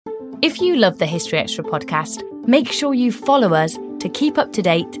If you love the History Extra podcast, make sure you follow us to keep up to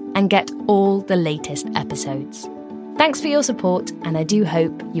date and get all the latest episodes. Thanks for your support, and I do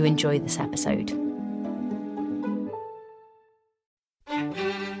hope you enjoy this episode.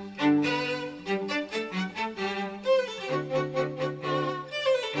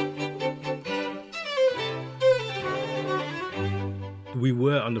 We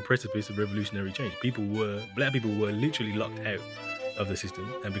were on the precipice of revolutionary change. Black people were literally locked out of the system.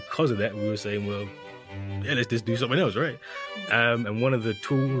 And because of that, we were saying, well, yeah, let's just do something else, right? And one of the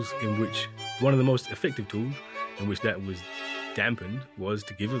most effective tools in which that was dampened was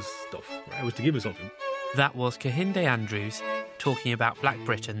to give us stuff, right? Was to give us something. That was Kehinde Andrews talking about Black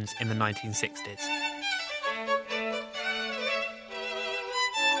Britons in the 1960s.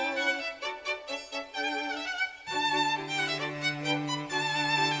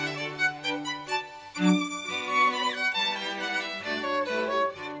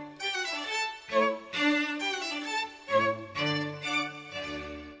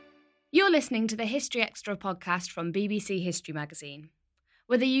 You're listening to the History Extra podcast from BBC History Magazine.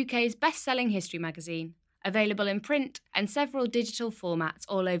 We're the UK's best-selling history magazine, available in print and several digital formats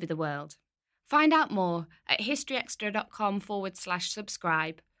all over the world. Find out more at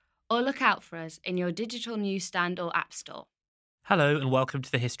historyextra.com/subscribe or look out for us in your digital newsstand or app store. Hello and welcome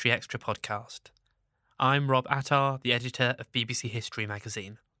to the History Extra podcast. I'm Rob Attar, the editor of BBC History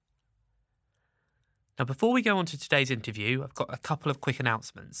Magazine. Now, before we go on to today's interview, I've got a couple of quick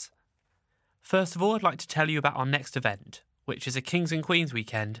announcements. First of all, I'd like to tell you about our next event, which is a Kings and Queens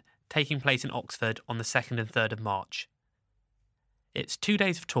weekend taking place in Oxford on the 2nd and 3rd of March. It's 2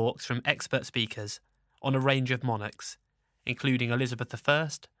 days of talks from expert speakers on a range of monarchs, including Elizabeth I,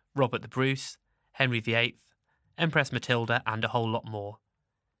 Robert the Bruce, Henry VIII, Empress Matilda, and a whole lot more.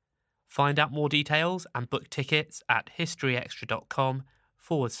 Find out more details and book tickets at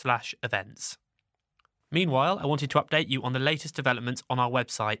historyextra.com/events. Meanwhile, I wanted to update you on the latest developments on our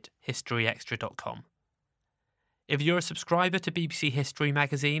website, historyextra.com. If you're a subscriber to BBC History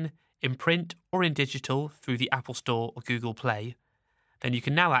Magazine, in print or in digital through the Apple Store or Google Play, then you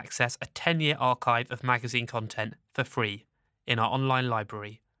can now access a 10-year archive of magazine content for free in our online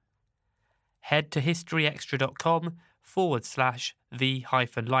library. Head to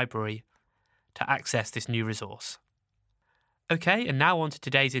historyextra.com/the-library to access this new resource. Okay, and now on to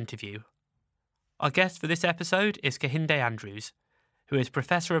today's interview. Our guest for this episode is Kehinde Andrews, who is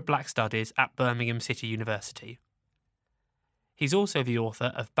Professor of Black Studies at Birmingham City University. He's also the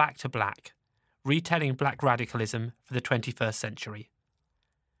author of Back to Black, Retelling Black Radicalism for the 21st Century,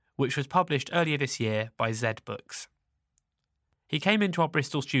 which was published earlier this year by Zed Books. He came into our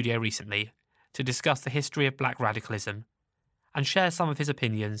Bristol studio recently to discuss the history of black radicalism and share some of his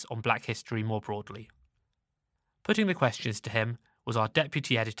opinions on black history more broadly. Putting the questions to him was our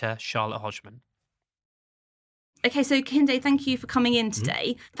deputy editor, Charlotte Hodgman. Okay, so Kehinde, thank you for coming in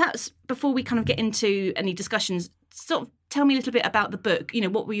today. Perhaps before we kind of get into any discussions, sort of tell me a little bit about the book.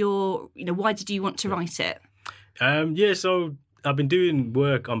 What were why did you want to write it? So I've been doing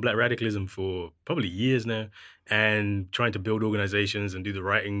work on black radicalism for probably years now and trying to build organizations and do the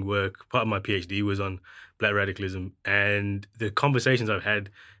writing work. Part of my PhD was on black radicalism, and the conversations I've had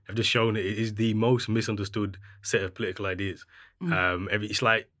have just shown that it is the most misunderstood set of political ideas. It's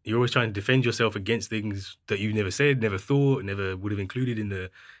like you're always trying to defend yourself against things that you never said, never thought, never would have included in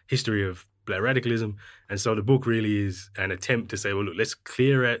the history of black radicalism. And so the book really is an attempt to say, well, look, let's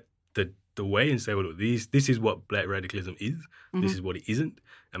clear out the way and say, well, look, this is what black radicalism is, this is what it isn't,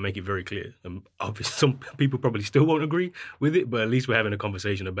 and make it very clear. Obviously, some people probably still won't agree with it, but at least we're having a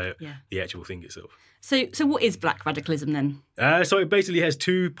conversation about the actual thing itself. So what is black radicalism then? So it basically has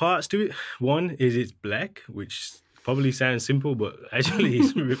two parts to it. One is it's black, which probably sounds simple, but actually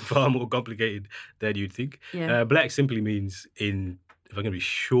it's far more complicated than you'd think. Yeah. Black simply means, if I'm going to be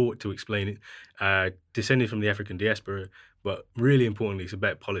short to explain it, descended from the African diaspora, but really importantly, it's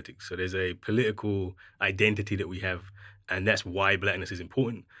about politics. So there's a political identity that we have, and that's why blackness is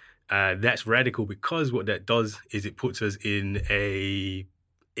important. That's radical because what that does is it puts us in a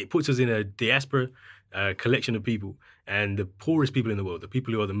diaspora collection of people, and the poorest people in the world, the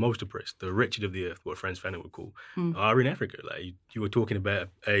people who are the most oppressed, the wretched of the earth, what Frantz Fanon would call, are in Africa. Like you were talking about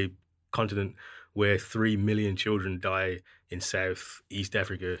a continent where 3 million children die in South-East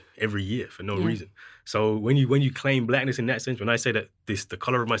Africa every year for no reason. So when you claim blackness in that sense, when I say that the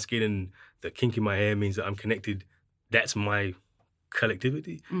color of my skin and the kink in my hair means that I'm connected, that's my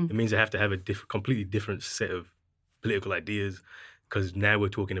collectivity. It means I have to have a completely different set of political ideas, because now we're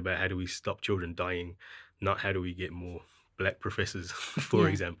talking about how do we stop children dying, not how do we get more black professors, for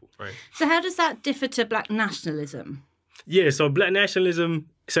example. Right. So how does that differ to black nationalism? Yeah, so black nationalism,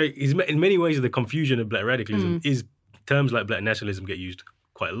 in many ways the confusion of black radicalism is terms like black nationalism get used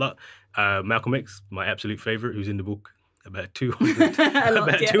quite a lot. Malcolm X, my absolute favorite, who's in the book about 200,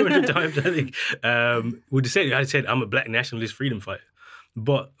 about 200 times, I think, would say, I said, I'm a black nationalist freedom fighter.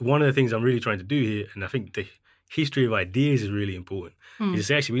 But one of the things I'm really trying to do here, and I think the history of ideas is really important, is to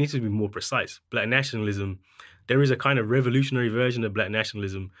say, actually, we need to be more precise. Black nationalism, there is a kind of revolutionary version of black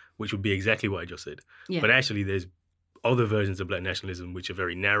nationalism, which would be exactly what I just said. Yeah. But actually, there's other versions of black nationalism which are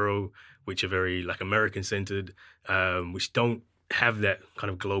very narrow, which are very like American-centered, which don't have that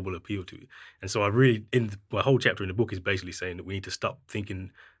kind of global appeal to it. And so my whole chapter in the book is basically saying that we need to stop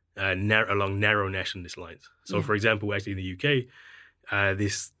thinking along narrow nationalist lines. So, for example, actually in the UK,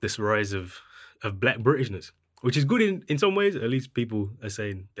 this rise of black Britishness, which is good in some ways, at least people are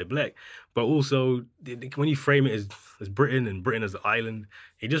saying they're black, but also when you frame it as Britain and Britain as the island,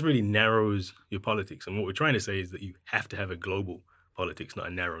 it just really narrows your politics. And what we're trying to say is that you have to have a global politics, not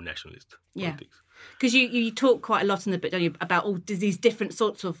a narrow nationalist politics. Because you talk quite a lot in the book, don't you, about all these different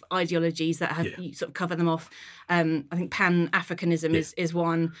sorts of ideologies that have you sort of cover them off. I think Pan-Africanism is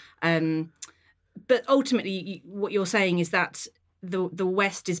one. But ultimately, what you're saying is that the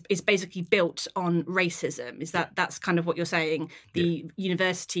West is basically built on racism. Is that's kind of what you're saying? The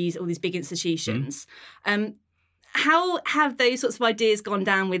universities, all these big institutions. How have those sorts of ideas gone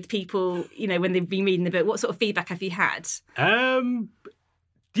down with people, when they've been reading the book? What sort of feedback have you had?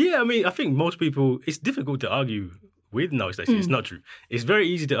 Yeah, I mean, I think most people, it's difficult to argue with. No, it's not true. It's very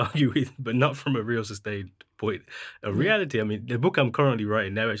easy to argue with, but not from a real sustained point of reality. I mean, the book I'm currently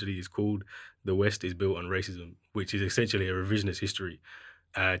writing now actually is called The West is Built on Racism, which is essentially a revisionist history,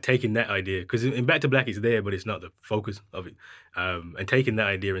 taking that idea, because in Back to Black it's there, but it's not the focus of it, and taking that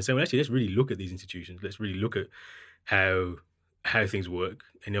idea and saying, well, actually, let's really look at these institutions. Let's really look at how things work.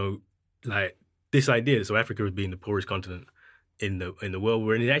 Like this idea, so Africa as being the poorest continent in the world,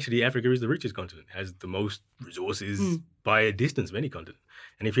 where actually Africa is the richest continent, has the most resources by a distance of any continent.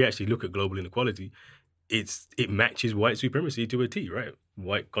 And if you actually look at global inequality, it matches white supremacy to a T, right?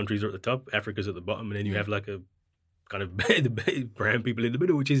 White countries are at the top, Africa's at the bottom, and then you have like a kind of the brown people in the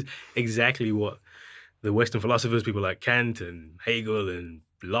middle, which is exactly what the Western philosophers, people like Kant and Hegel and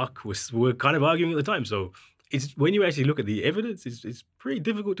Locke, were kind of arguing at the time. So it's when you actually look at the evidence, it's pretty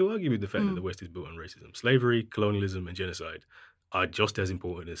difficult to argue with the fact that the West is built on racism. Slavery, colonialism, and genocide are just as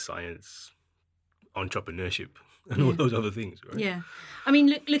important as science, entrepreneurship, and all those other things, right? Yeah. I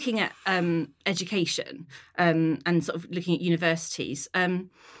mean, looking at education and sort of looking at universities,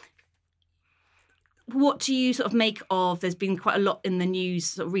 what do you sort of make of, there's been quite a lot in the news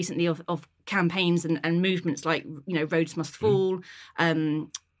sort of recently of campaigns and movements like, Rhodes Must Fall,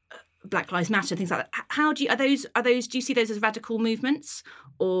 Black Lives Matter, things like that. How do you see those as radical movements,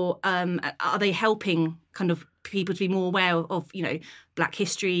 or are they helping kind of people to be more aware of Black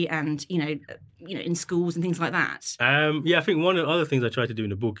history and in schools and things like that? I think one of the other things I try to do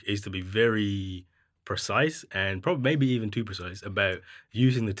in the book is to be very precise, and probably maybe even too precise, about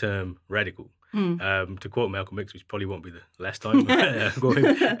using the term radical. To quote Malcolm X, which probably won't be the last time I quote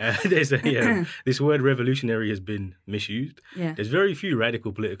him, this word revolutionary has been misused. Yeah. There's very few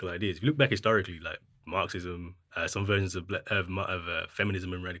radical political ideas. If you look back historically, like Marxism, some versions of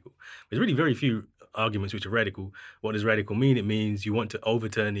feminism and radical, there's really very few arguments which are radical. What does radical mean? It means you want to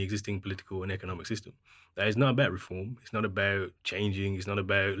overturn the existing political and economic system. That is not about reform. It's not about changing. It's not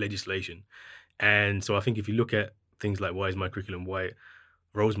about legislation. And so I think if you look at things like why is my curriculum white,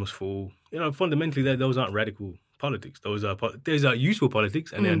 Rhodes Must Fall, fundamentally those aren't radical politics. Those are useful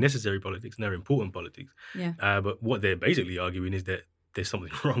politics, and they're necessary politics, and they're important politics. Yeah. But what they're basically arguing is that there's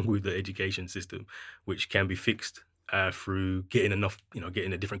something wrong with the education system, which can be fixed through getting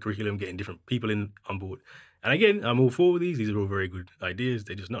a different curriculum, getting different people on board. And again, I'm all for these. These are all very good ideas.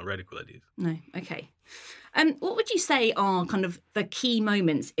 They're just not radical ideas. No, okay. What would you say are kind of the key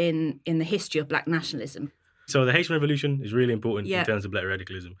moments in the history of Black nationalism? So the Haitian Revolution is really important in terms of Black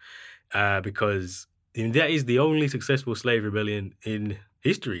radicalism, because that is the only successful slave rebellion in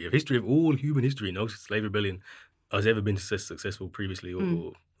history of all human history. No slave rebellion has ever been successful previously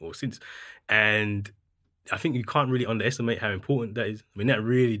or since. And I think you can't really underestimate how important that is. I mean, that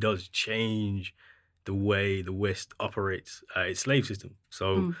really does change the way the West operates its slave system.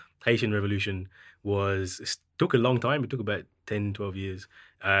 So Haitian Revolution took a long time. It took about 10, 12 years.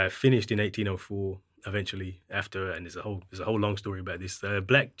 Finished in 1804. Eventually, after, and there's a whole long story about this.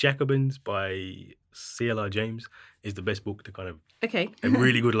 Black Jacobins by C.L.R. James is the best book to kind of a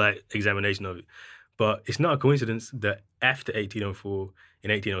really good examination of it. But it's not a coincidence that after 1804,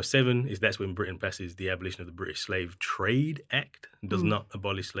 in 1807, that's when Britain passes the abolition of the British Slave Trade Act. It does not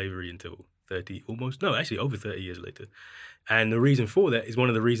abolish slavery until over 30 years later. And the reason for that is one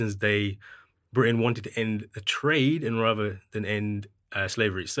of the reasons Britain wanted to end the trade and rather than end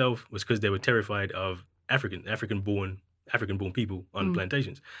slavery itself was because they were terrified of African-born people on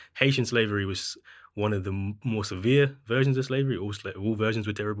plantations. Haitian slavery was one of the more severe versions of slavery. All versions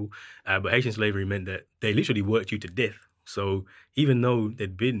were terrible, but Haitian slavery meant that they literally worked you to death. So even though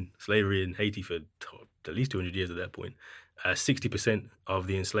there'd been slavery in Haiti for at least 200 years at that point, 60% of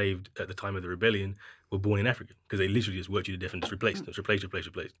the enslaved at the time of the rebellion were born in Africa because they literally just worked you to death and just replaced.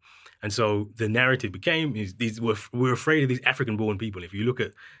 And so the narrative became we're afraid of these African-born people. If you look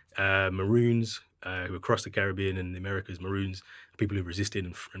at Maroons who across the Caribbean and the Americas, Maroons, people who resisted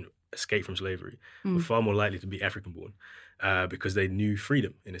and escaped from slavery, were far more likely to be African-born because they knew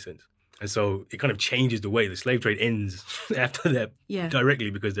freedom in a sense. And so it kind of changes the way the slave trade ends after that directly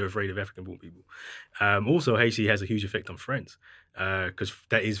because they're afraid of African-born people. Also, Haiti has a huge effect on France because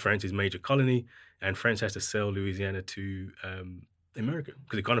that is France's major colony, and France has to sell Louisiana to America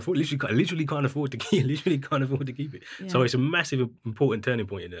because it can't afford, literally can't afford to keep it. Yeah. So it's a massive, important turning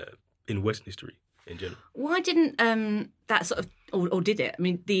point in Western history in general. Why didn't that sort of, or did it? I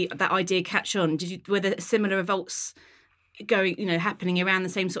mean, that idea catch on? Were there similar revolts happening around the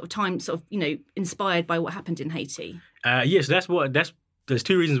same sort of time, inspired by what happened in Haiti? Yes, there's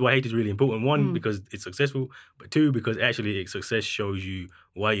two reasons why Haiti is really important. One, because it's successful, but two, because actually its success shows you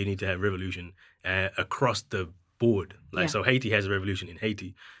why you need to have revolution across the board. So Haiti has a revolution in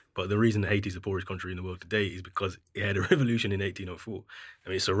Haiti, but the reason that Haiti is the poorest country in the world today is because it had a revolution in 1804. I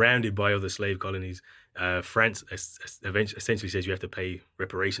mean, it's surrounded by other slave colonies. France essentially says you have to pay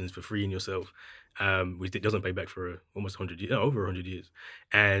reparations for freeing yourself, which it doesn't pay back for almost 100 years, over 100 years.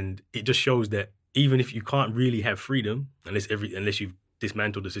 And it just shows that even if you can't really have freedom unless you've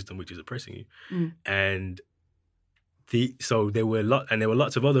dismantled the system which is oppressing you, and so there were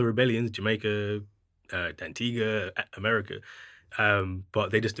lots of other rebellions, Jamaica, Antigua, America,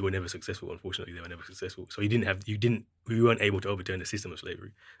 but they were never successful. Unfortunately, they were never successful. So we weren't able to overturn the system of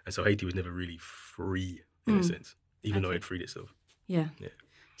slavery, and so Haiti was never really free in a sense, even though it freed itself. Yeah.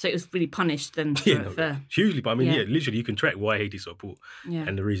 So it was really punished then. Hugely. But I mean, literally, you can track why Haiti's so poor,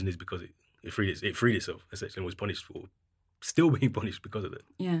 and the reason is because it freed itself essentially and was punished for still being punished because of it.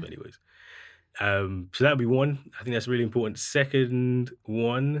 Yeah. But anyways, so that would be one. I think that's really important. Second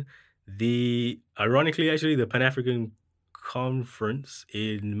one, ironically, the Pan-African Conference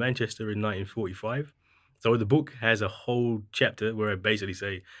in Manchester in 1945. So the book has a whole chapter where I basically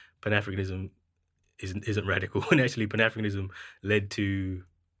say Pan-Africanism isn't radical, and actually Pan-Africanism led to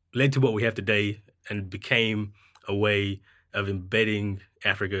what we have today and became a way of embedding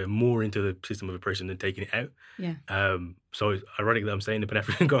Africa more into the system of oppression than taking it out. Yeah. So it's ironic that I'm saying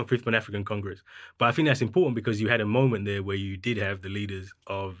the Fifth Pan-African Congress. But I think that's important because you had a moment there where you did have the leaders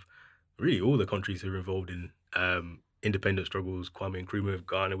of really all the countries who were involved in independent struggles. Kwame Nkrumah of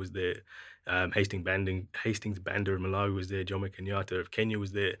Ghana was there. Hastings Banda of Malawi was there. Jomo Kenyatta of Kenya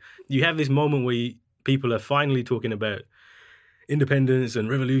was there. You have this moment where people are finally talking about independence and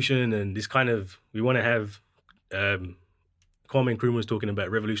revolution and this kind of, we want to have... Kwame Nkrumah was talking about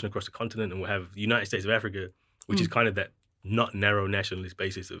revolution across the continent, and we'll have the United States of Africa, which is kind of that not narrow nationalist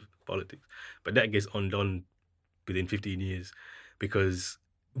basis of politics. But that gets undone within 15 years because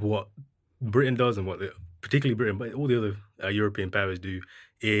what Britain does and particularly Britain, but all the other European powers do,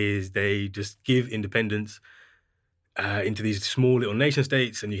 is they just give independence into these small little nation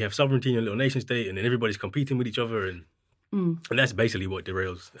states, and you have sovereignty in a little nation state, and then everybody's competing with each other, and that's basically what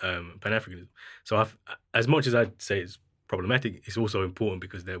derails Pan-Africanism. So as much as I'd say it's problematic, it's also important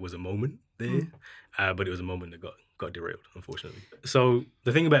because there was a moment there, but it was a moment that got derailed, unfortunately. So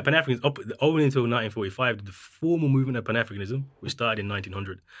the thing about Pan-Africanism, only until 1945, the formal movement of Pan-Africanism, which started in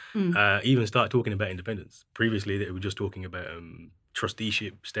 1900, even start talking about independence. Previously, they were just talking about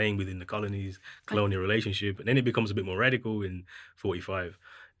trusteeship, staying within the colonies, colonial relationship, and then it becomes a bit more radical in 45.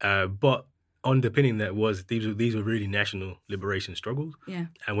 But underpinning that was these were really national liberation struggles. Yeah.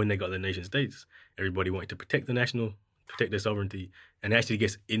 And when they got their nation states, everybody wanted to protect their sovereignty, and actually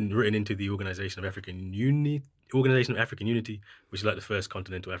gets written into the Organization of African Unity, which is like the first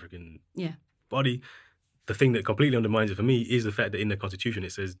continental African body. The thing that completely undermines it for me is the fact that in the Constitution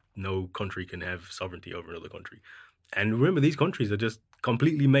it says no country can have sovereignty over another country. And remember, these countries are just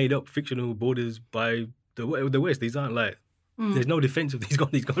completely made up fictional borders by the West. These aren't like, there's no defense of these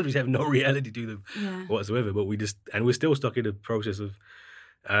countries. These countries have no reality to them whatsoever. But we're still stuck in the process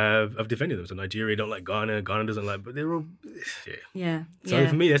of defending them. So Nigeria don't like Ghana doesn't like, but they're all, So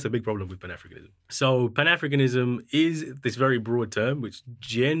for me, that's a big problem with Pan-Africanism. So Pan-Africanism is this very broad term, which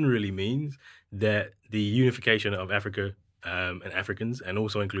generally means that the unification of Africa and Africans, and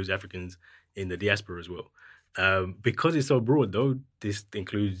also includes Africans in the diaspora as well. Because it's so broad, though, this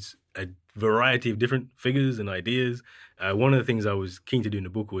includes a variety of different figures and ideas. One of the things I was keen to do in the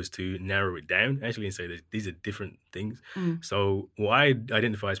book was to narrow it down, actually, and say that these are different things. So what I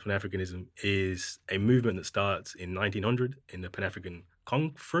identify as Pan-Africanism is a movement that starts in 1900 in the Pan-African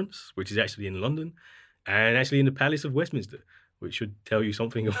Conference, which is actually in London, and actually in the Palace of Westminster, which should tell you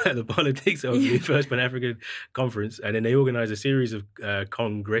something about the politics of the first Pan-African Conference. And then they organize a series of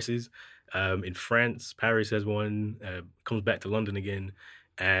congresses in France. Paris has one, comes back to London again.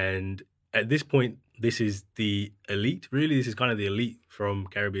 And at this point, this is the elite. Really, this is kind of the elite from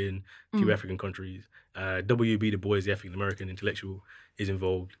Caribbean, a few African countries. W.B. Du Bois, the African-American intellectual, is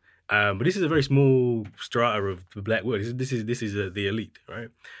involved. But this is a very small strata of the black world. This is the elite, right?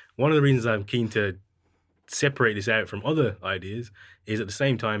 One of the reasons I'm keen to separate this out from other ideas is at the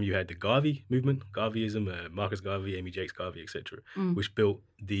same time you had the Garvey movement, Garveyism, Marcus Garvey, Amy Jakes Garvey, etc., which built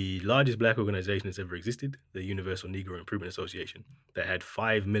the largest black organization that's ever existed, the Universal Negro Improvement Association, that had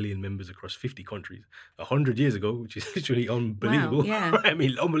 5 million members across 50 countries 100 years ago, which is literally unbelievable. Wow, yeah. I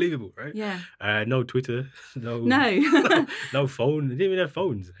mean, unbelievable, right? Yeah. No Twitter, no phone. They didn't even have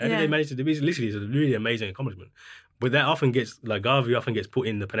phones. How did they manage to do this? Literally, it's a really amazing accomplishment. But that often gets, like Garvey often gets put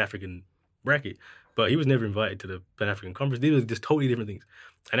in the Pan-African bracket. But he was never invited to the Pan-African Conference. These were just totally different things.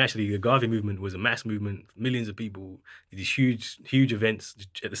 And actually, the Garvey movement was a mass movement. Millions of people did these huge events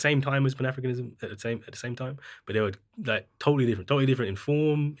at the same time as Pan-Africanism, at the same time. But they were like totally different in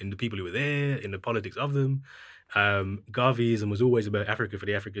form, in the people who were there, in the politics of them. Garveyism was always about Africa for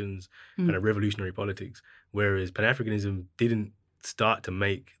the Africans, kind of revolutionary politics, whereas Pan-Africanism didn't start to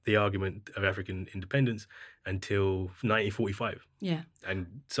make the argument of African independence until 1945. Yeah.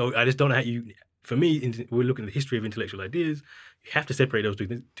 And so I just don't know how you... For me, we're looking at the history of intellectual ideas. You have to separate those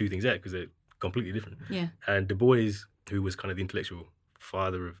two things out because they're completely different. Yeah. And Du Bois, who was kind of the intellectual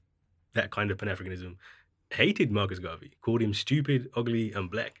father of that kind of Pan-Africanism, hated Marcus Garvey, called him stupid, ugly,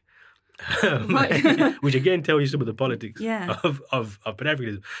 and black. Which again tells you some of the politics of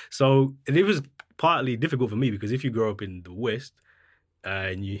Pan-Africanism. So it was partly difficult for me because if you grow up in the West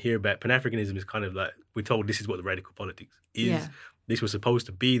and you hear about Pan-Africanism, is kind of like we're told this is what the radical politics is. Yeah. This was supposed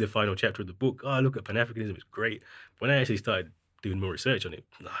to be the final chapter of the book. Oh, look at Pan-Africanism, it's great. When I actually started doing more research on it,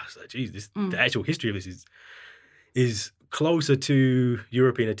 I was like, geez, the actual history of this is closer to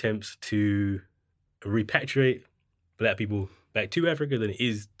European attempts to repatriate black people back to Africa than it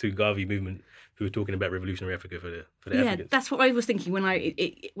is to Garvey movement, who were talking about revolutionary Africa for the Africans. Yeah, that's what I was thinking when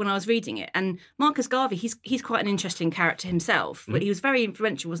I was reading it. And Marcus Garvey, he's quite an interesting character himself. But he was very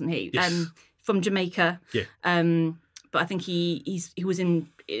influential, wasn't he? Yes. From Jamaica. Yeah. But I think he was in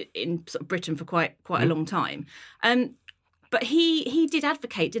sort of Britain for quite a long time. But he did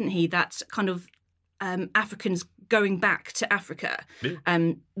advocate, didn't he, that kind of Africans going back to Africa,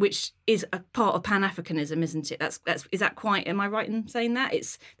 which is a part of Pan-Africanism, isn't it? Is that quite? Am I right in saying that?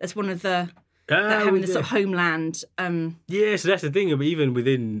 That's one of the having the sort of homeland. Yeah, so that's the thing. But even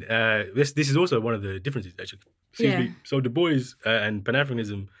within this is also one of the differences actually. So Du Bois and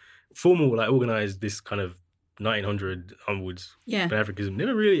Pan-Africanism, organised this kind of 1900 onwards. Pan-Africanism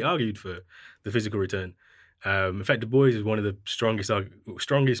never really argued for the physical return. In fact, Du Bois is one of the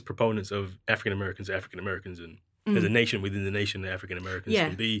strongest proponents of African Americans and as a nation within the nation that African Americans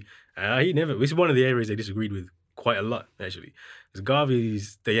can be. This is one of the areas they disagreed with quite a lot, actually.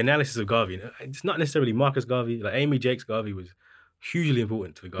 Because the analysis of Garvey, it's not necessarily Marcus Garvey, like Amy Jakes Garvey was hugely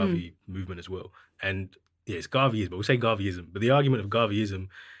important to the Garvey movement as well. And it's Garveyism, but we'll say Garveyism. But the argument of Garveyism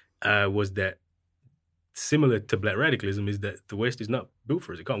was that similar to black radicalism is that the West is not built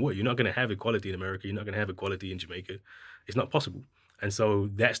for us. It can't work. You're not going to have equality in America. You're not going to have equality in Jamaica. It's not possible. And so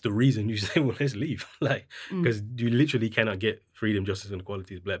that's the reason you say, well, let's leave. Because you literally cannot get freedom, justice, and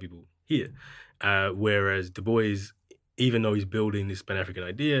equality as black people here. Whereas Du Bois, even though he's building this Pan-African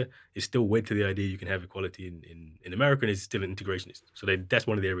idea, is still wed to the idea you can have equality in America, and is still an integrationist. So that's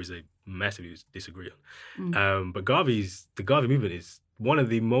one of the areas they massively disagree on. But the Garvey movement is one of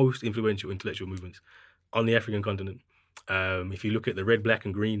the most influential intellectual movements on the African continent. If you look at the red, black,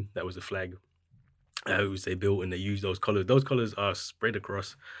 and green, that was the flag which they built, and they used those colours. Those colours are spread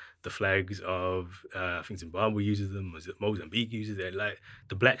across the flags of, I think Zimbabwe uses them, Mozambique uses it. Like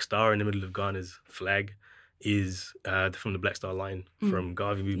the black star in the middle of Ghana's flag is from the Black Star Line from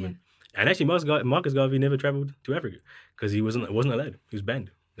Garvey movement. Yeah. And actually, Marcus Garvey never travelled to Africa because he wasn't allowed. He was banned.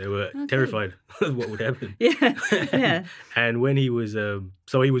 They were terrified of what would happen. Yeah. And when he was,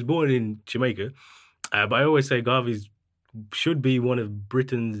 so he was born in Jamaica, but I always say Garvey should be one of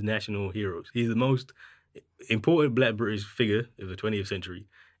Britain's national heroes. He's the most important black British figure of the 20th century.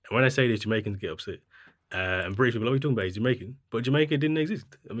 And when I say this, Jamaicans get upset. And British people, what are you talking about? He's Jamaican. But Jamaica didn't exist.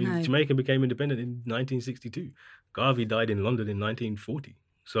 I mean, No. Jamaica became independent in 1962. Garvey died in London in 1940.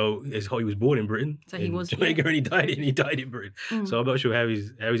 So he was born in Britain. So he was Jamaica, and he died in Britain. So I'm not sure how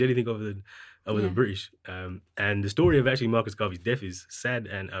he's anything other than British. And the story of actually Marcus Garvey's death is sad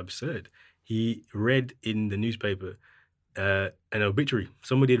and absurd. He read in the newspaper an obituary.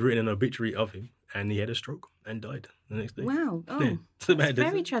 Somebody had written an obituary of him, and he had a stroke and died the next day. Wow. Oh, Yeah. that's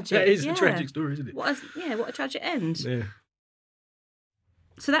very tragic. That is a tragic story, isn't it? What a tragic end. Yeah.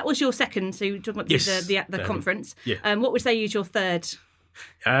 So that was your second. So you were talking about the conference. Yeah. What would you say is your third?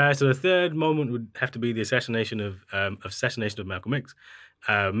 So the third moment would have to be the assassination of Malcolm X.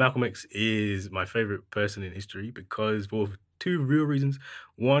 Malcolm X is my favorite person in history because for two real reasons.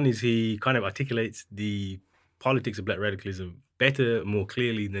 One is he kind of articulates the politics of black radicalism better, more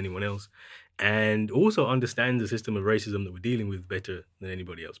clearly than anyone else, and also understands the system of racism that we're dealing with better than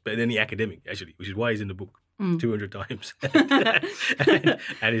anybody else, better than any academic, actually, which is why he's in the book 200 times.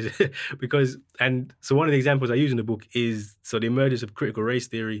 So one of the examples I use in the book is the emergence of critical race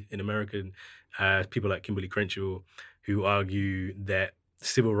theory in America. People like Kimberly Crenshaw, who argue that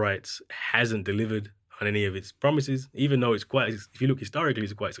civil rights hasn't delivered on any of its promises, even though if you look historically,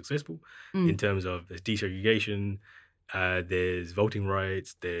 it's quite successful in terms of there's desegregation, there's voting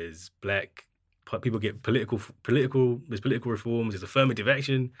rights, there's black people get political reforms, there's affirmative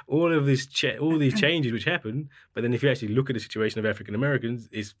action, all these changes which happen. But then if you actually look at the situation of African Americans,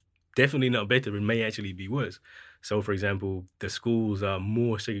 it's definitely not better and may actually be worse. So, for example, the schools are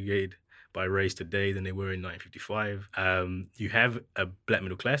more segregated by race today than they were in 1955. You have a black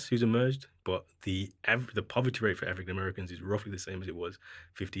middle class who's emerged, but the poverty rate for African Americans is roughly the same as it was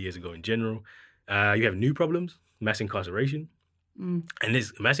 50 years ago in general. You have new problems, mass incarceration. And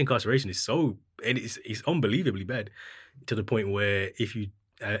this mass incarceration is it's unbelievably bad, to the point where if you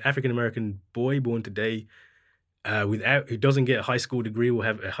African American boy born today who doesn't get a high school degree will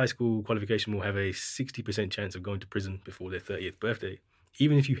have a high school qualification will have a 60% chance of going to prison before their 30th birthday.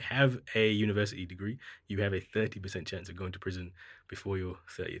 Even if you have a university degree, you have a 30% chance of going to prison before your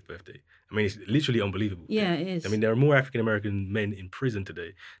 30th birthday. I mean, it's literally unbelievable. Yeah, it is. I mean, there are more African-American men in prison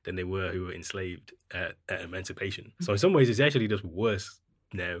today than there were who were enslaved at emancipation. So in some ways, it's actually just worse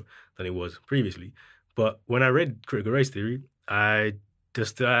now than it was previously. But when I read critical race theory, I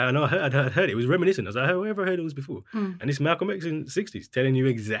heard it. It was reminiscent. I was like, have I ever heard of this before? And it's Malcolm X in the 60s telling you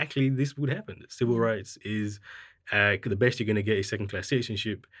exactly this would happen. That civil rights is... the best you're going to get is second-class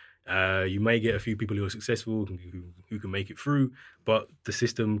citizenship. You may get a few people who are successful, who can make it through, but the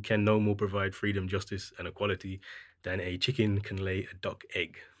system can no more provide freedom, justice, and equality than a chicken can lay a duck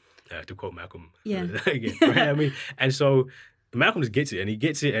egg, to quote Malcolm. Yeah. Again, right? I mean, and so Malcolm just gets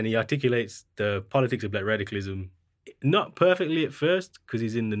it, and he articulates the politics of black radicalism, not perfectly at first, because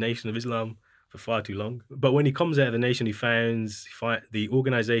he's in the Nation of Islam for far too long. But when he comes out of the nation, he finds the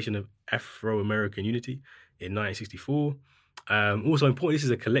Organization of Afro-American Unity, in 1964. Also important, this is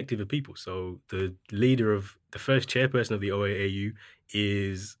a collective of people. So the first chairperson of the OAAU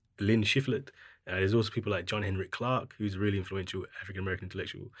is Lynn Shiflett. There's also people like John Henrik Clarke, who's a really influential African-American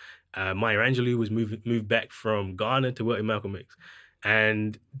intellectual. Maya Angelou was moved back from Ghana to work with Malcolm X.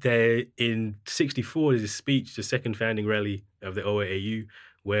 And in 1964, there's a speech, the second founding rally of the OAAU,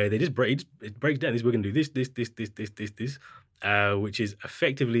 where they just breaks down this, we're going to do this, which is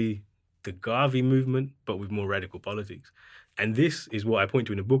effectively the Garvey movement, but with more radical politics. And this is what I point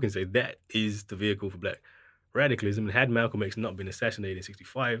to in the book and say that is the vehicle for black radicalism. And had Malcolm X not been assassinated in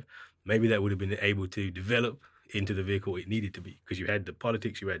 1965, maybe that would have been able to develop into the vehicle it needed to be, because you had the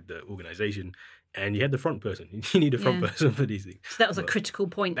politics, you had the organization, and you had the front person. You need a front person for these things. So that was a critical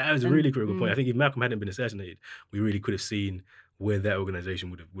point. That was a really critical point. I think if Malcolm hadn't been assassinated, we really could have seen where that organization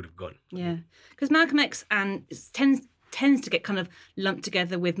would have gone. Yeah, because Malcolm X tends to get kind of lumped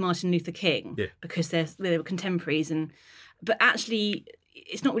together with Martin Luther King because they were contemporaries, but actually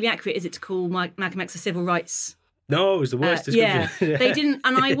it's not really accurate, is it, to call Malcolm X a civil rights? No, it was the worst description. Yeah, they didn't,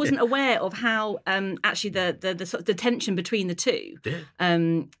 and I wasn't aware of how actually the sort of the tension between the two. Yeah.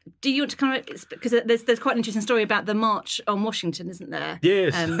 Do you want to kind of, because there's quite an interesting story about the March on Washington, isn't there?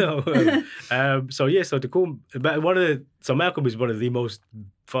 Yes. So Malcolm is one of the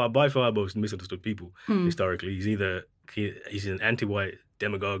by far most misunderstood people historically. He's an anti-white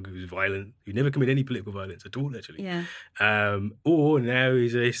demagogue who's violent, who never committed any political violence at all, actually. Yeah. Or now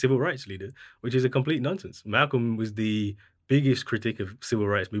he's a civil rights leader, which is a complete nonsense. Malcolm was the biggest critic of civil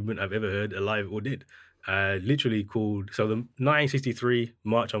rights movement I've ever heard, alive or dead. Literally called, so the 1963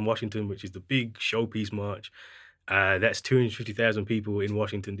 March on Washington, which is the big showpiece march, that's 250,000 people in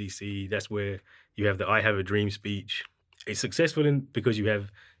Washington, D.C. That's where you have the I Have a Dream speech. It's successful because you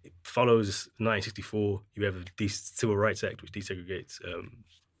have It follows 1964. You have the Civil Rights Act, which desegregates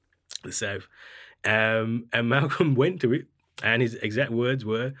the South. And Malcolm went to it, and his exact words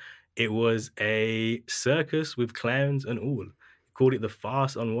were, it was a circus with clowns and all. He called it the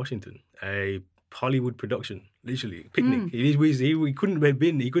farce on Washington, a Hollywood production, literally, picnic. He couldn't have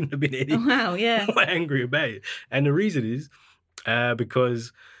been any more angry about it. And the reason is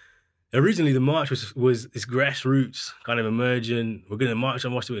because originally the march was this grassroots kind of emerging. We're going to march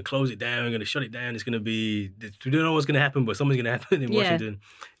on Washington, we're going to close it down, we're going to shut it down. It's going to be, we don't know what's going to happen, but something's going to happen in Washington.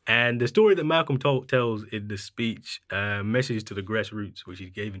 And the story that Malcolm tells in the speech, Message to the Grassroots, which he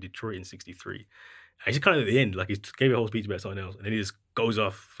gave in Detroit in 1963. And he's kind of at the end, like he gave a whole speech about something else, and then he just goes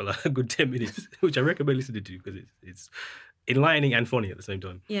off for like a good 10 minutes, which I recommend listening to because it's enlightening and funny at the same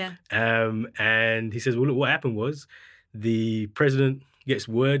time. Yeah. And he says, well, look, what happened was the president gets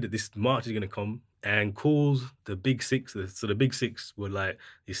word that this march is going to come and calls the Big Six. So the Big Six were like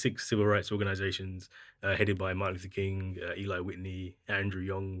these 6 civil rights organizations headed by Martin Luther King, Eli Whitney, Andrew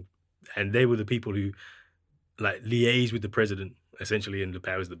Young, and they were the people who like liaised with the president essentially, and the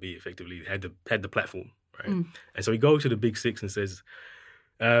powers that be effectively had the platform, right? And so he goes to the Big Six and says,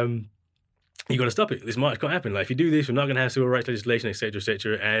 you got to stop it. This march can't happen. Like, if you do this, we're not going to have civil rights legislation, et cetera, et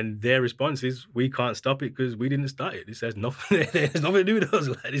cetera. And their response is, we can't stop it because we didn't start it. This has nothing, it has nothing to do with us.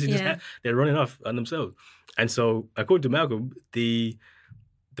 Like, this is just they're running off on themselves. And so, according to Malcolm, the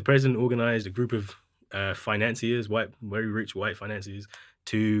president organized a group of financiers, very rich white financiers,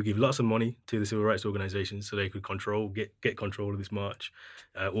 to give lots of money to the civil rights organizations so they could get control of this march,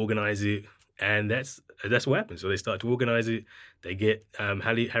 organize it. And that's what happens. So they start to organize it. They get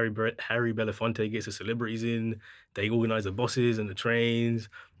Harry Belafonte gets the celebrities in. They organize the buses and the trains,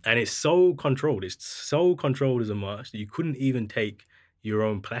 and it's so controlled. It's so controlled as a march that you couldn't even take your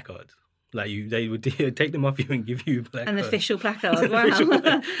own placards. Like they would take them off you and give you placards. An official placard.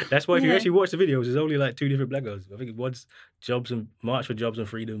 Wow. That's why if you actually watch the videos, there's only like 2 different placards. I think one's March for Jobs and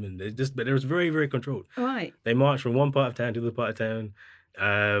Freedom, and but it was very, very controlled. Right. They march from one part of town to the other part of town.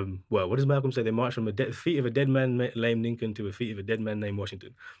 Well, what does Malcolm say? They march from feet of a dead man named Lincoln to a feet of a dead man named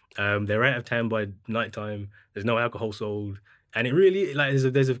Washington. They're out of town by nighttime. There's no alcohol sold, and it really like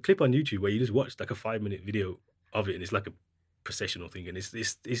there's a clip on YouTube where you just watch like a 5-minute video of it, and it's like a processional thing, and it's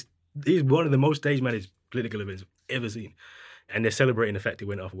one of the most stage managed political events I've ever seen, and they're celebrating the fact it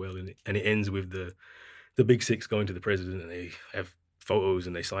went off well, and it ends with the Big Six going to the president, and they have photos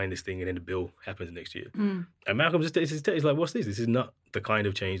and they sign this thing, and then the bill happens next year. And Malcolm just is like, what's this? This is not the kind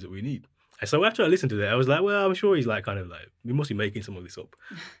of change that we need. And so after I listened to that, I was like, well, I'm sure he's like kind of like, we must be making some of this up.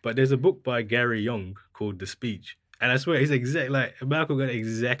 But there's a book by Gary Young called The Speech. And I swear, Malcolm got it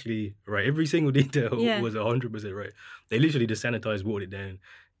exactly right. Every single detail was 100% right. They literally just sanitized, watered it down,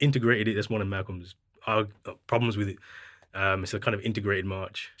 integrated it. That's one of Malcolm's problems with it. It's a kind of integrated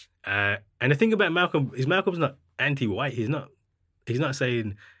march. And the thing about Malcolm is Malcolm's not anti-white. He's not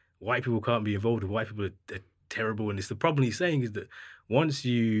saying white people can't be involved, or white people are terrible. And it's the problem he's saying is that once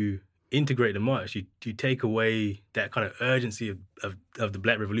you integrate the march, you take away that kind of urgency of the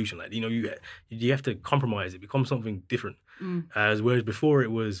Black Revolution. Like, you have to compromise. It becomes something different. Whereas before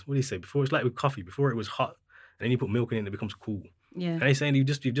it was, what do you say? Before it's like with coffee. Before it was hot, and then you put milk in it, and it becomes cool. Yeah. And he's saying you've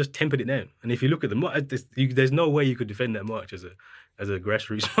just tempered it down. And if you look at the march, there's no way you could defend that march as a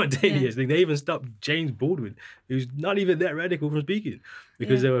grassroots spontaneous thing. They even stopped James Baldwin, who's not even that radical, from speaking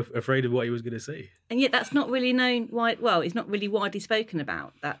because they were afraid of what he was going to say. And yet that's not really known. It's not really widely spoken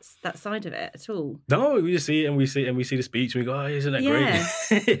about. That side of it at all. No, we just see it and we see the speech and we go, oh, isn't that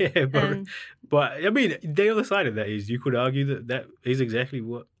great? But I mean, the other side of that is you could argue that is exactly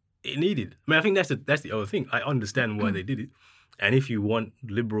what it needed. I mean, I think that's the other thing. I understand why they did it. And if you want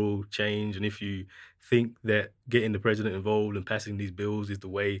liberal change, and if you think that getting the president involved and passing these bills is the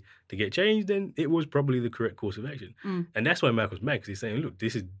way to get change, then it was probably the correct course of action. And that's why Malcolm's mad, because he's saying, look,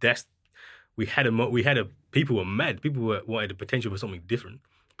 people were mad. People wanted the potential for something different,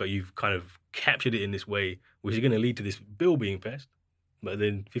 but you've kind of captured it in this way, which is going to lead to this bill being passed. But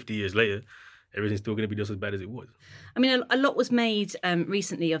then 50 years later, everything's still going to be just as bad as it was. I mean, a lot was made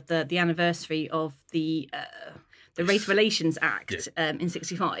recently of the anniversary of the Race Relations Act in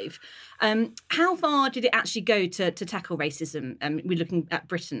 1965. How far did it actually go to tackle racism? We're looking at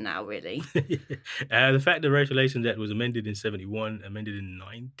Britain now, really. The fact the Race Relations Act was amended in 1971, amended in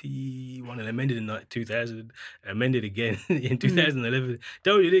 1991, and amended in 2000, amended again in 2011. It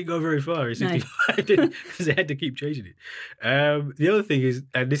didn't go very far in 1965 because they had to keep changing it. The other thing is,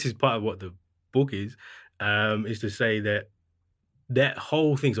 and this is part of what the book is to say that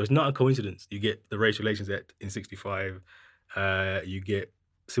whole thing, so it's not a coincidence. You get the Race Relations Act in 1965, you get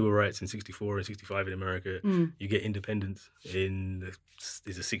civil rights in 64 and 65 in America. You get independence in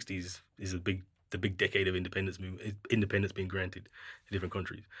the 60s. Is the big decade of independence being granted in different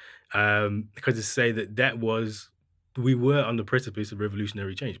countries. Because to say we were on the precipice of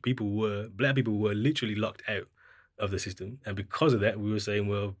revolutionary change. Black people were literally locked out of the system, and because of that, we were saying,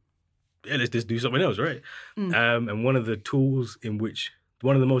 well, yeah, let's just do something else, right? And one of the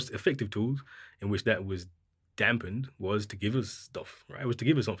most effective tools in which that was dampened was to give us stuff, right? It was to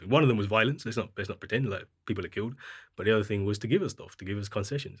give us something. One of them was violence. Let's not pretend like people are killed. But the other thing was to give us stuff, to give us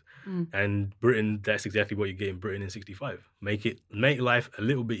concessions. And Britain, that's exactly what you get in Britain in 65. Make life a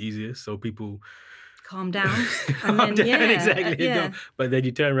little bit easier so people calm down. Exactly. But then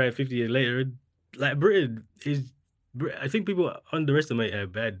you turn around 50 years later, like I think people underestimate how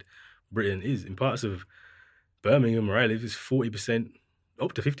bad Britain is. In parts of Birmingham, where I live, it's 40%,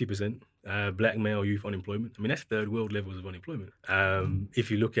 up to 50% black male youth unemployment. I mean, that's third world levels of unemployment.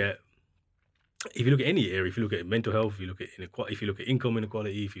 If you look at any area, if you look at mental health, if you look at income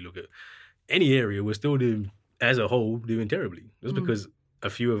inequality, if you look at any area, we're still as a whole doing terribly. Just because a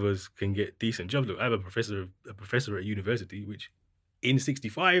few of us can get decent jobs. Look, I have a professor at university, which in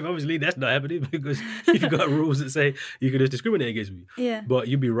 65, obviously, that's not happening because you've got rules that say you can just discriminate against me. Yeah. But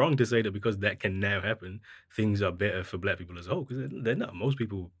you'd be wrong to say that because that can now happen, things are better for black people as a whole, because they're not. Most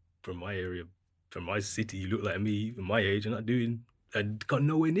people from my area, from my city, you look like me, from my age, are not got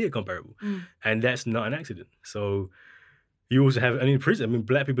nowhere near comparable. And that's not an accident. So you also have, prison.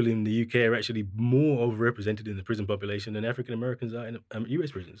 Black people in the UK are actually more overrepresented in the prison population than African Americans are in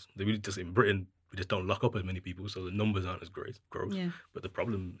US prisons. In Britain, we just don't lock up as many people, so the numbers aren't as gross. Yeah. But the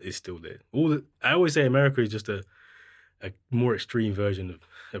problem is still there. I always say America is just a more extreme version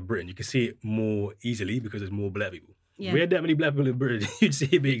of Britain. You can see it more easily because there's more black people. Yeah. If we had that many black people in Britain, you'd see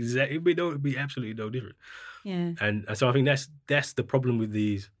it be absolutely no different. Yeah. And so I think that's the problem with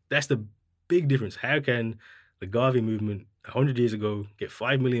these. That's the big difference. How can the Garvey movement 100 years ago get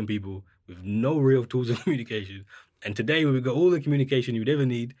 5 million people with no real tools of communication? And today, when we've got all the communication you'd ever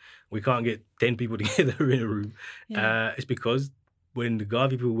need, we can't get 10 people together in a room. Yeah. It's because when the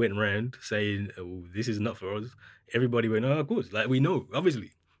Garvey people went around saying, oh, this is not for us, everybody went, oh, of course, like we know,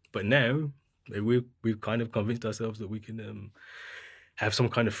 obviously. But now, we've kind of convinced ourselves that we can have some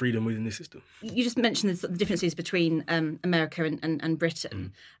kind of freedom within the system. You just mentioned the differences between America and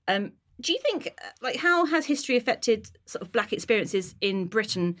Britain. Do you think, how has history affected sort of black experiences in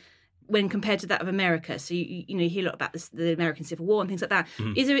Britain when compared to that of America? So you hear a lot about the American Civil War and things like that.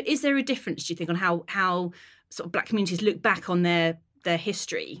 Is there a difference, do you think, on how sort of black communities look back on their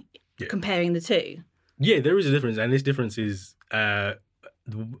history, comparing the two? Yeah, there is a difference, and this difference is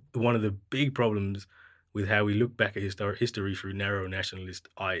one of the big problems with how we look back at history through narrow nationalist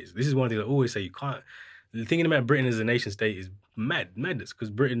eyes. This is one thing I always say. You can't. Thinking about Britain as a nation state is madness, because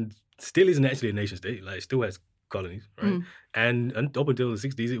Britain still isn't actually a nation state. Like, it still has colonies, right? And up until the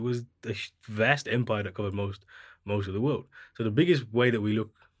 60s, it was a vast empire that covered most of the world. So the biggest way that we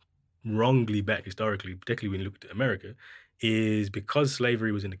look wrongly back historically, particularly when you look at America, is because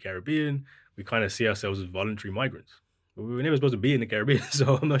slavery was in the Caribbean, we kind of see ourselves as voluntary migrants. But we were never supposed to be in the Caribbean,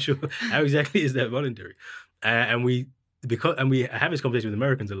 so I'm not sure how exactly is that voluntary. And we have this conversation with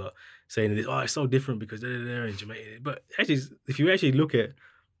Americans a lot, saying that, it's so different because they're in Jamaica. But actually, if you actually look at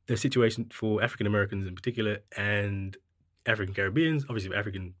the situation for African Americans in particular and African Caribbeans, obviously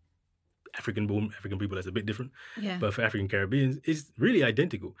African people, that's a bit different. Yeah. But for African Caribbeans, it's really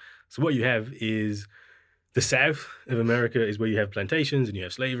identical. So what you have is the South of America is where you have plantations and you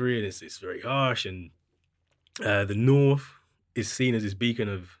have slavery, and it's very harsh. And the North is seen as this beacon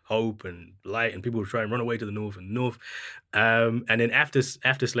of hope and light, and people try and run away to the North. And then after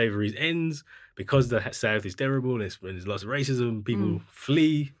slavery ends, because the South is terrible and there's lots of racism, people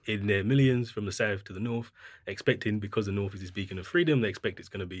flee in their millions from the South to the North, expecting, because the North is this beacon of freedom, they expect it's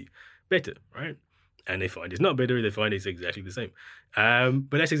going to be better, right? And they find it's not better, they find it's exactly the same.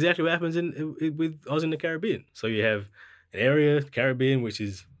 But that's exactly what happens with us in the Caribbean. So you have an area, Caribbean, which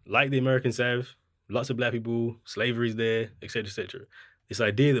is like the American South, lots of black people, slavery's there, etc., etc. This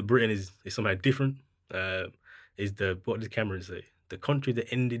idea that Britain is somehow different is what did Cameron say? The country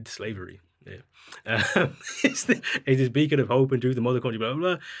that ended slavery. Yeah, it's this beacon of hope and truth. The mother country, blah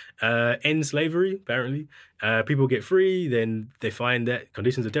blah blah. End slavery. Apparently, people get free. Then they find that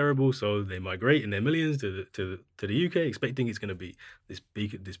conditions are terrible, so they migrate in their millions to the UK, expecting it's going to be this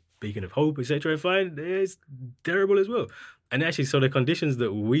beacon of hope, etc. And find it's terrible as well. And actually, so the conditions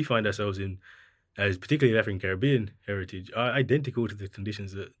that we find ourselves in, as particularly African Caribbean heritage, are identical to the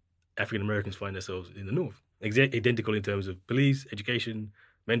conditions that African Americans find themselves in the North. Identical in terms of police, education,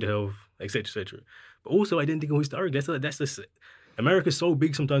 mental health, etc., etc. But also identical historically. America's so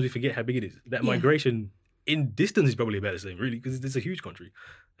big, sometimes we forget how big it is. That migration in distance is probably about the same, really, because it's a huge country.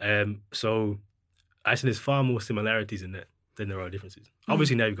 So I think there's far more similarities in that than there are differences.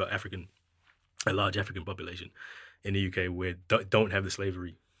 Obviously, now you've got a large African population in the UK where don't have the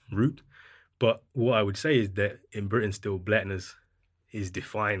slavery route. But what I would say is that in Britain, still, blackness is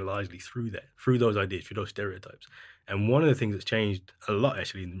defined largely through those ideas, through those stereotypes. And one of the things that's changed a lot,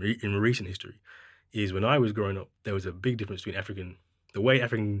 actually, in recent history, is when I was growing up, there was a big difference between the way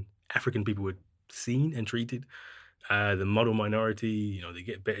African people were seen and treated. The model minority, they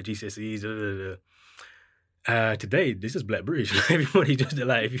get better GCSEs. Today, this is Black British. Everybody just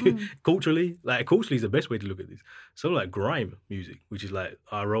like culturally is the best way to look at this. Something like grime music, which is like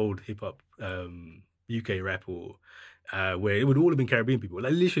our old hip hop, UK rap, or where it would all have been Caribbean people.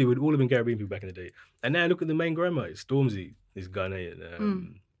 Like literally, would all have been Caribbean people back in the day. And now look at the main grime artists. Stormzy is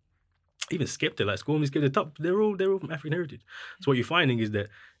Ghanaian. Even Skepta, like Stormzy, Skepta, top. They're all from African heritage. So what you're finding is that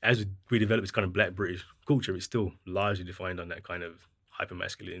as we develop this kind of Black British culture, it's still largely defined on that kind of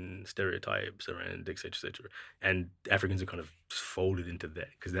hyper-masculine stereotypes around, et cetera, and Africans are kind of just folded into that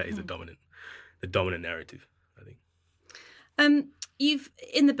because that is the dominant narrative, I think. You've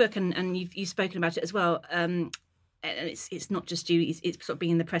in the book, and you've spoken about it as well. And it's not just you; it's sort of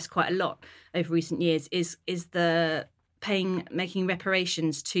been in the press quite a lot over recent years. Is the making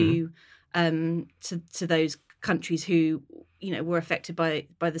reparations to those countries who were affected by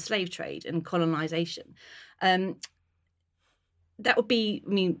the slave trade and colonisation. That would be,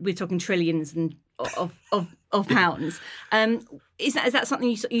 we're talking trillions of pounds. Is that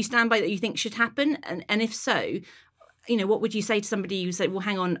something you stand by, that you think should happen? And if so, what would you say to somebody who said, well,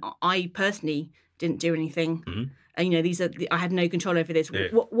 hang on, I personally didn't do anything. I had no control over this. Yeah.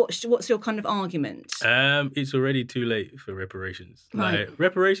 What's your kind of argument? It's already too late for reparations. Right. Like,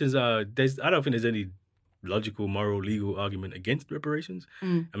 reparations I don't think there's any logical, moral, legal argument against reparations.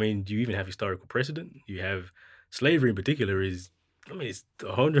 I mean, do you even have historical precedent? You have slavery in particular it's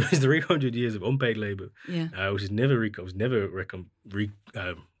 300 years of unpaid labor, which is never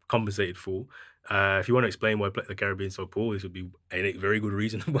compensated for. If you want to explain why the Caribbean is so poor, this would be a very good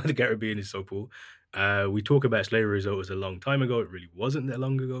reason why the Caribbean is so poor. We talk about slavery as though it was a long time ago. It really wasn't that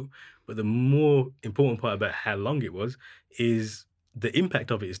long ago. But the more important part about how long it was is the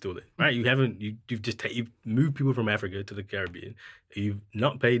impact of it is still there, right? You've moved people from Africa to the Caribbean. You've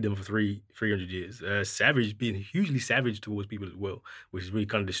not paid them for 300 years. Being hugely savage towards people as well, which has really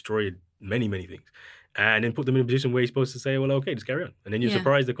kind of destroyed many, many things. And then put them in a position where you're supposed to say, well, okay, just carry on. And then you're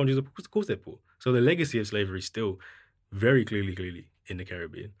surprised the countries, of course, they're poor. So the legacy of slavery is still very clearly in the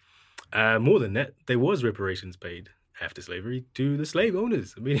Caribbean. More than that, there was reparations paid after slavery to the slave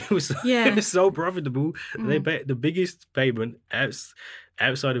owners. I mean, it was so profitable. They paid the biggest payment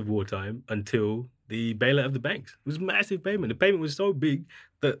outside of wartime until the bailout of the banks. It was a massive payment. The payment was so big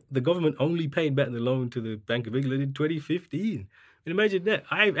that the government only paid back the loan to the Bank of England in 2015. And imagine that.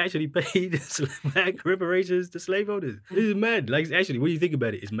 I've actually paid back reparations to slave owners. This is mad. Like, actually, when you think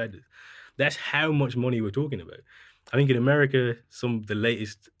about it, it's madness. That's how much money we're talking about. I think in America, the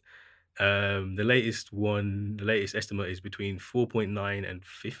latest estimate is between $4.9 and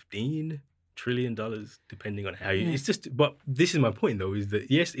 $15 trillion, depending on how you. It's just. But this is my point, though, is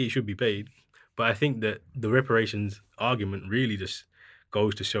that yes, it should be paid, but I think that the reparations argument really just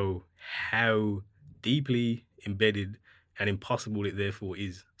goes to show how deeply embedded and impossible it therefore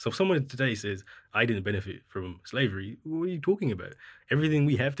is. So if someone today says, I didn't benefit from slavery, what are you talking about? Everything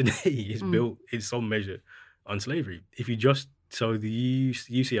we have today is built in some measure on slavery. So the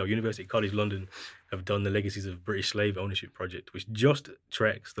UCL, University College London, have done the Legacies of British Slave Ownership project, which just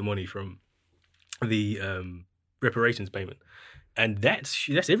tracks the money from the reparations payment. And that's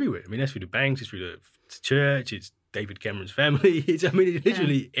everywhere. I mean, that's through the banks, it's through the church, it's David Cameron's family. It's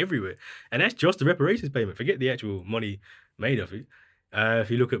literally everywhere. And that's just the reparations payment. Forget the actual money made of it. If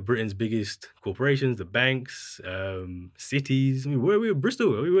you look at Britain's biggest corporations, the banks, cities, I mean, where we were,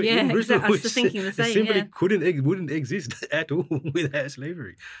 Bristol. Bristol, exactly. I was thinking the same. Simply wouldn't exist at all without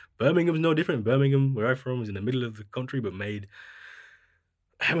slavery. Birmingham's no different. Birmingham, where I'm from, is in the middle of the country, but made.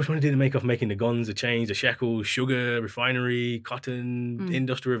 How much money did it make off making the guns, the chains, the shackles, sugar, refinery, cotton,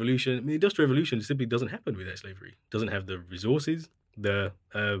 Industrial Revolution? I mean, the Industrial Revolution simply doesn't happen without slavery. It doesn't have the resources. The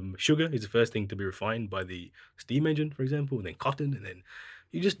sugar is the first thing to be refined by the steam engine, for example, and then cotton, and then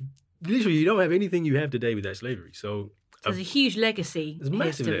you don't have anything you have today without slavery. So there's a huge legacy. It's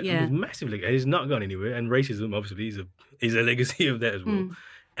massive. It's massive. It's not gone anywhere, and racism obviously is a legacy of that as well.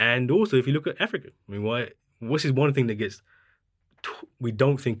 And also, if you look at Africa, I mean, what's is one thing that gets. We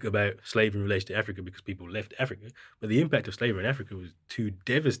don't think about slavery in relation to Africa because people left Africa, but the impact of slavery in Africa was to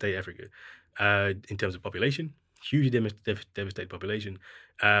devastate Africa in terms of population, hugely devastated population.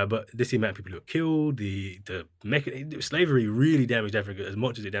 But this is the amount of people who are killed. Slavery really damaged Africa as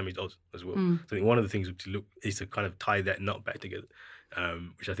much as it damaged us as well. So I think one of the things is to kind of tie that knot back together,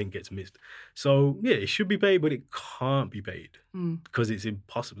 which I think gets missed. So yeah, it should be paid, but it can't be paid because it's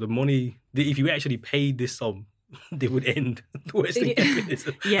impossible. The money, if you actually paid this sum, they would end Western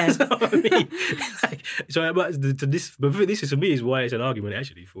capitalism. Yeah. So, I mean, this is for me is why it's an argument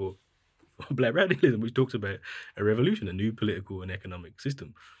actually for Black radicalism, which talks about a revolution, a new political and economic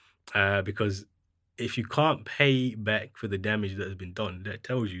system. Because if you can't pay back for the damage that has been done, that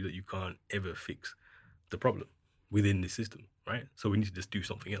tells you that you can't ever fix the problem within the system, right? So we need to just do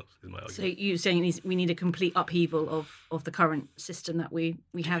something else, is my argument. So you're saying we need a complete upheaval of the current system that we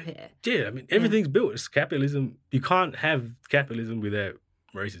have here? Yeah, I mean, everything's built. It's capitalism. You can't have capitalism without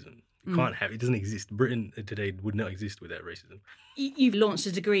racism. You can't have it. Doesn't exist. Britain today would not exist without racism. You've launched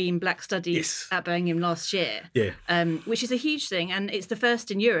a degree in Black Studies at Birmingham last year. Yeah. Which is a huge thing, and it's the first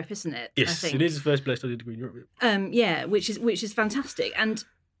in Europe, isn't it? Yes, I think. it is the first Black Studies degree in Europe. Yeah, which is fantastic.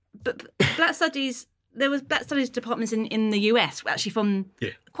 But Black Studies, there was Black Studies departments in the US actually from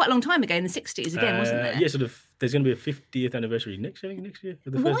quite a long time ago in the 60s again, wasn't there? Yeah, so there's going to be a 50th anniversary next year.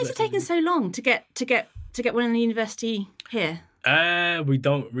 Why is it taking so long to get one in the university here? We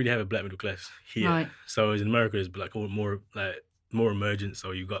don't really have a black middle class here. Right. So in America, it's like more emergent.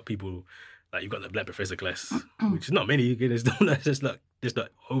 So you've got people like you've got the black professor class, which is not many. Again, it's not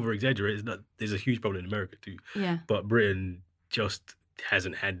over exaggerated. There's a huge problem in America too. Yeah. But Britain just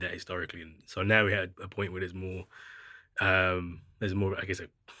hasn't had that historically, and so now we had a point where there's more. I guess a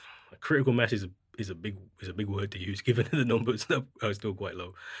critical mass is a big word to use given the numbers that are still quite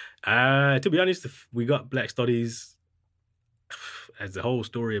low. To be honest, we got Black Studies as the whole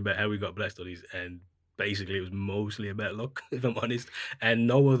story about how we got Black Studies, and basically it was mostly about luck, if I'm honest, and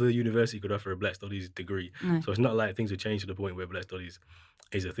no other university could offer a Black Studies degree. No. So it's not like things have changed to the point where Black Studies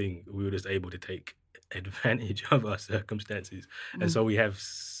is a thing. We were just able to take advantage of our circumstances. And so we have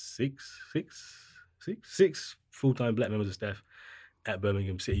six full-time black members of staff at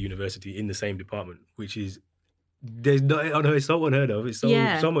Birmingham City University in the same department, which is it's so unheard of. It's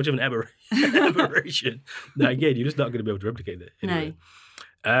so much of an aberration that again you're just not going to be able to replicate that anyway.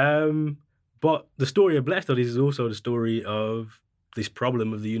 No. But the story of Black Studies is also the story of this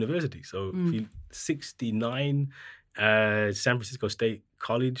problem of the university. So, 1969, San Francisco State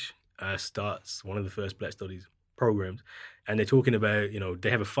College starts one of the first Black Studies programs, and they're talking about they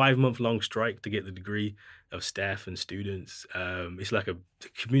have a 5-month-long strike to get the degree of staff and students. It's like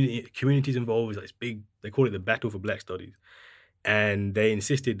communities involved. It's like this big. They call it the Battle for Black Studies, and they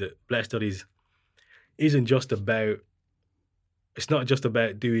insisted that Black Studies isn't just about. It's not just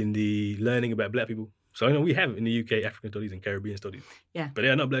about doing the learning about Black people. So we have in the UK African Studies and Caribbean Studies, but they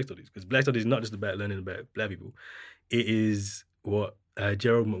are not Black Studies because Black Studies is not just about learning about Black people. It is what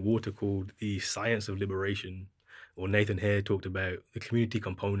Gerald McWhorter called the science of liberation, or Nathan Hare talked about the community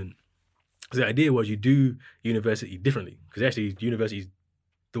component. So the idea was you do university differently because actually university,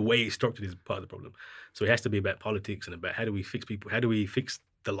 the way it's structured is part of the problem. So it has to be about politics and about how do we fix people, how do we fix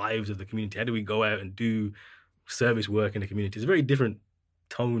the lives of the community, how do we go out and do service work in the community. It's a very different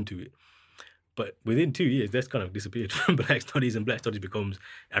tone to it. But within 2 years, that's kind of disappeared from Black Studies, and Black Studies becomes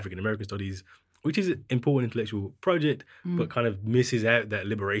African American Studies, which is an important intellectual project, but kind of misses out that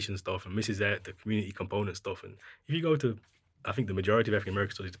liberation stuff and misses out the community component stuff. And if you go to, I think, the majority of African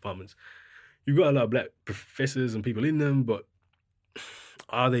American Studies departments, you've got a lot of Black professors and people in them, but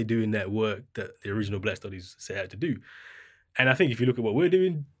are they doing that work that the original Black Studies set out to do? And I think if you look at what we're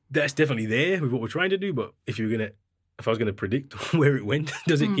doing, that's definitely there with what we're trying to do. But if I was gonna predict where it went,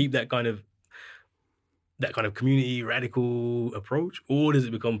 does it keep that kind of community radical approach, or does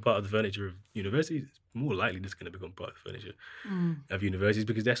it become part of the furniture of universities? It's more likely it's going to become part of the furniture of universities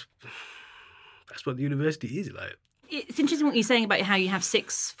because that's what the university is like. It's interesting what you're saying about how you have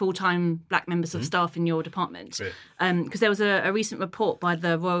 6 full-time Black members of staff in your department. Because there was a recent report by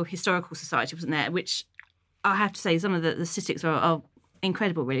the Royal Historical Society, wasn't there, which I have to say some of the statistics are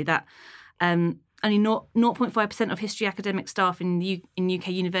incredible, really, that only 0.5% of history academic staff in UK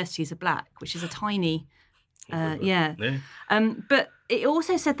universities are Black, which is a tiny... But it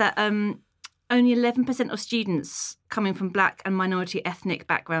also said that only 11% of students coming from Black and minority ethnic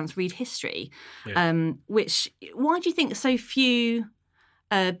backgrounds read history, which, why do you think so few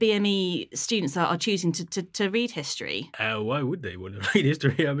BME students are choosing to read history? Why would they want to read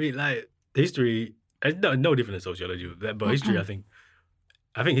history? I mean, like, history, no different than sociology with that, but history, I think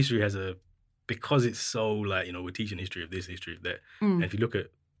history has because it's so like, we're teaching history of this, history of that. And if you look at,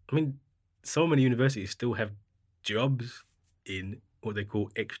 so many universities still have jobs in what they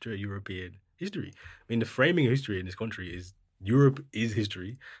call extra European history. I mean, the framing of history in this country is Europe is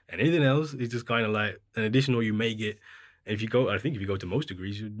history, and anything else is just kind of like an additional you may get. And if you go to most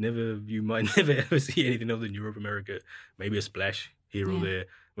degrees, you might never ever see anything other than Europe, America, maybe a splash here or there.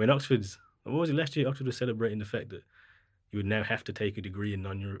 When what was it last year? Oxford was celebrating the fact that you would now have to take a degree in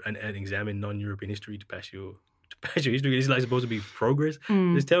non-Europe and examine non-European history to pass your history. It's like supposed to be progress.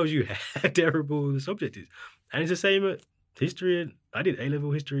 This tells you how terrible the subject is. And it's the same at history. I did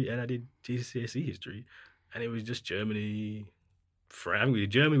A-level history and I did GCSE history, and it was just Germany, France. We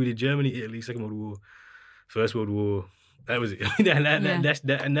did Germany, Italy, Second World War, First World War. That was it.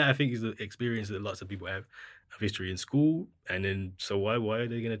 And that I think is the experience that lots of people have of history in school. And then, so why are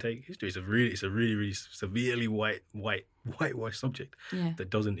they going to take history? It's a really severely whitewashed subject that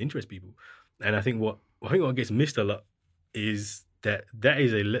doesn't interest people. And I think what gets missed a lot is that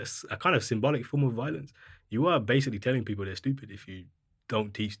is a kind of symbolic form of violence. You are basically telling people they're stupid if you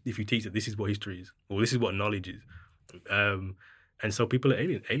teach that this is what history is, or this is what knowledge is. And so people are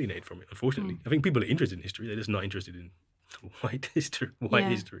alienated from it, unfortunately. I think people are interested in history. They're just not interested in white history.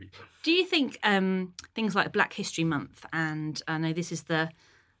 Do you think things like Black History Month, and I know this is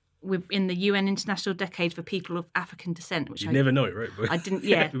we're in the UN International Decade for People of African Descent, which you never know it, right? But I didn't.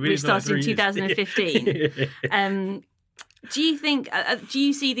 Yeah, we started in 2015. Do you think? Do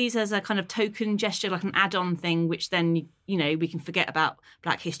you see these as a kind of token gesture, like an add-on thing, which then we can forget about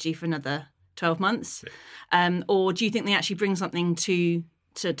Black history for another 12 months, or do you think they actually bring something to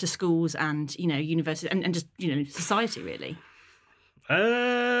schools and universities and just society really?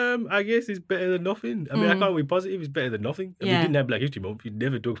 I guess it's better than nothing. I mean, I can't be positive. It's better than nothing. If we didn't have Black History Month, you'd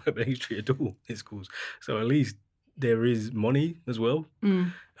never talk about Black history at all in schools. So at least there is money as well.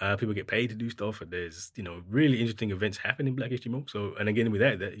 People get paid to do stuff, and there's really interesting events happen in Black History Month. So, and again,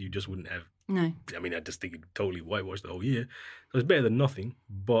 without that, you just wouldn't have. No. I mean, I just think it totally whitewashed the whole year. So it's better than nothing,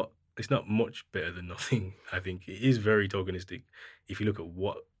 but it's not much better than nothing. I think it is very tokenistic. If you look at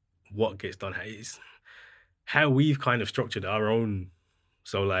what gets done, it's how we've kind of structured our own.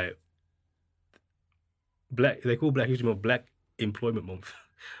 So like, they call Black History Month Black Employment Month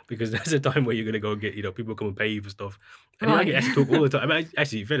because that's a time where you're going to go and get, people come and pay you for stuff. And I get asked to talk all the time. I mean,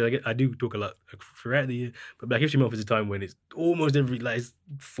 actually, I do talk a lot throughout the year, but Black History Month is a time when it's almost it's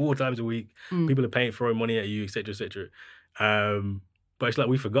 4 times a week. People are throwing money at you, etc., etc. But it's like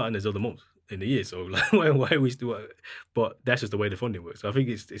we've forgotten there's other months in the year, so like, why are we still? But that's just the way the funding works. So I think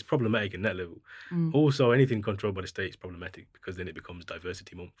it's problematic in that level. Also, anything controlled by the state is problematic because then it becomes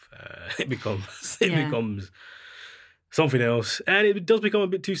Diversity Month. It becomes something else, and it does become a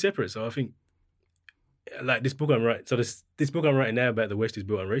bit too separate. So I think, like this book I'm writing. So this book I'm writing now about the West is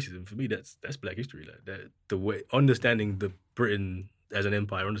built on racism. For me, that's Black history. Like the way understanding the Britain as an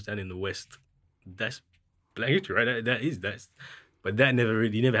empire, understanding the West, that's Black history, right? That's. But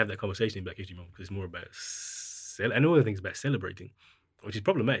you never have that conversation in Black History Month because it's more about, and all the things about celebrating, which is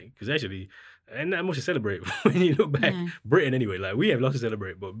problematic because actually, and not much to celebrate when you look back. Britain anyway, like we have lots to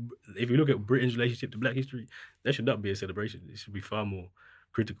celebrate, but if you look at Britain's relationship to Black history, that should not be a celebration. It should be far more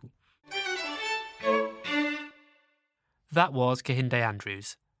critical. That was Kehinde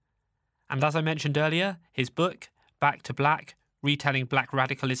Andrews. And as I mentioned earlier, his book, Back to Black, Retelling Black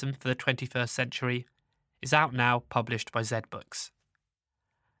Radicalism for the 21st Century, is out now, published by Zed Books.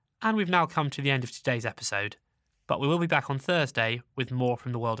 And we've now come to the end of today's episode, but we will be back on Thursday with more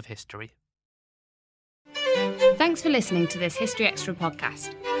from the world of history. Thanks for listening to this History Extra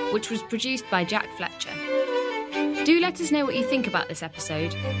podcast, which was produced by Jack Fletcher. Do let us know what you think about this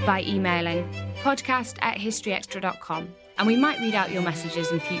episode by emailing podcast@historyextra.com, and we might read out your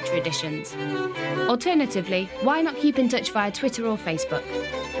messages in future editions. Alternatively, why not keep in touch via Twitter or Facebook,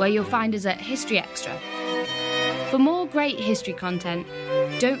 where you'll find us at History Extra. For more great history content,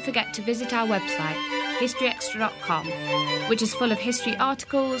 don't forget to visit our website, historyextra.com, which is full of history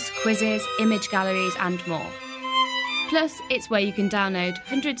articles, quizzes, image galleries and more. Plus, it's where you can download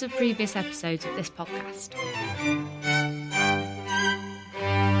hundreds of previous episodes of this podcast.